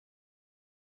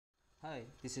Hi,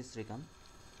 this is Srikanth.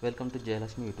 Welcome to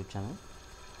Jayalakshmi YouTube channel.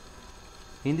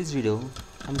 In this video,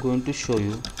 I'm going to show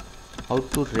you how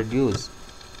to reduce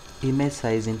image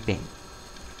size in Paint.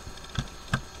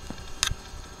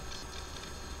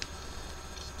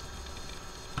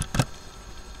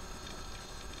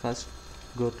 First,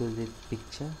 go to the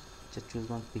picture. Just choose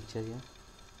one picture here.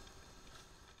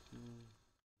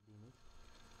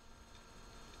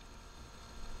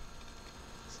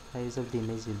 Size of the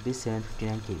image will be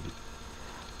 759 KB.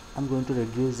 I'm going to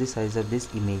reduce the size of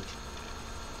this image.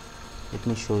 Let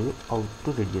me show you how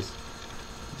to reduce.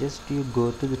 Just you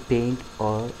go to the Paint,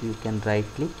 or you can right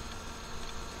click.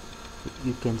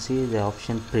 You can see the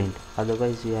option print.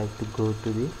 Otherwise, you have to go to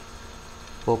the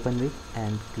open with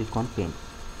and click on Paint.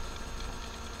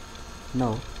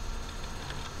 Now,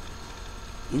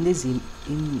 in this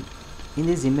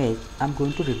image, I'm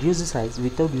going to reduce the size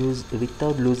without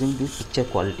losing the picture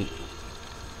quality.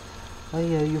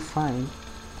 Here you find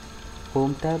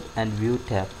Home tab and View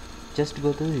tab. Just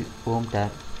go to the Home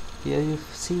tab. Here you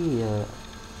see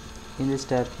in this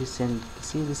tab you see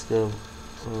this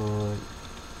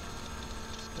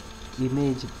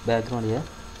image background here.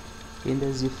 In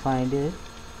this you find a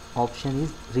option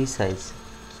is Resize.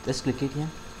 Just click it here.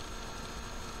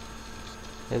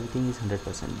 Everything is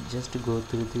 100%. Just to go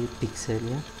to the pixel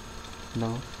here.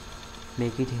 Now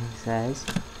make it size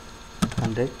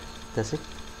 100. That's it.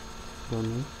 Don't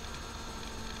need.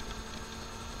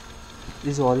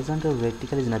 This horizontal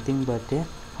vertical is nothing but a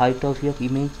height of your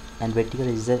image, and vertical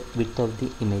is the width of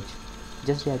the image.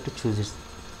 Just you have to choose it,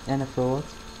 and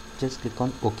afterwards just click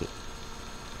on OK.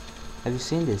 Have you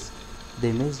seen this? The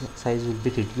image size will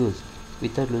be reduced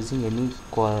without losing any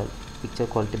picture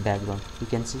quality background. You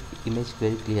can see image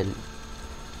very clearly.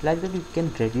 Like that, you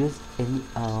can reduce any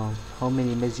how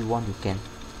many images you want. You can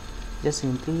just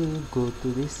simply go to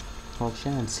this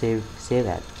option and save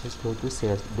as. Just go to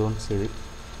save as. Don't save it.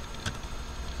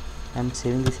 I'm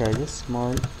saving this as a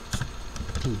small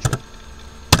picture.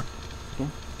 Okay,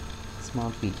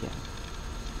 small picture.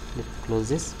 Let's close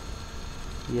this.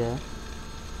 Here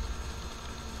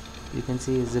you can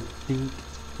see is a big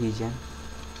pigeon,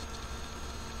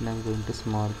 and I'm going to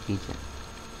small pigeon.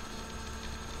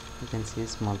 You can see a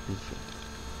small pigeon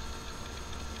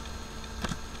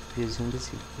using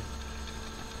this.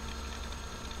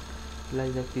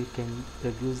 Like that, you can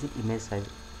reduce the image size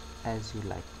as you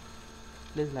like.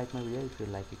 Please like my video if you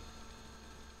like it.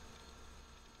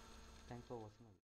 Thanks for watching.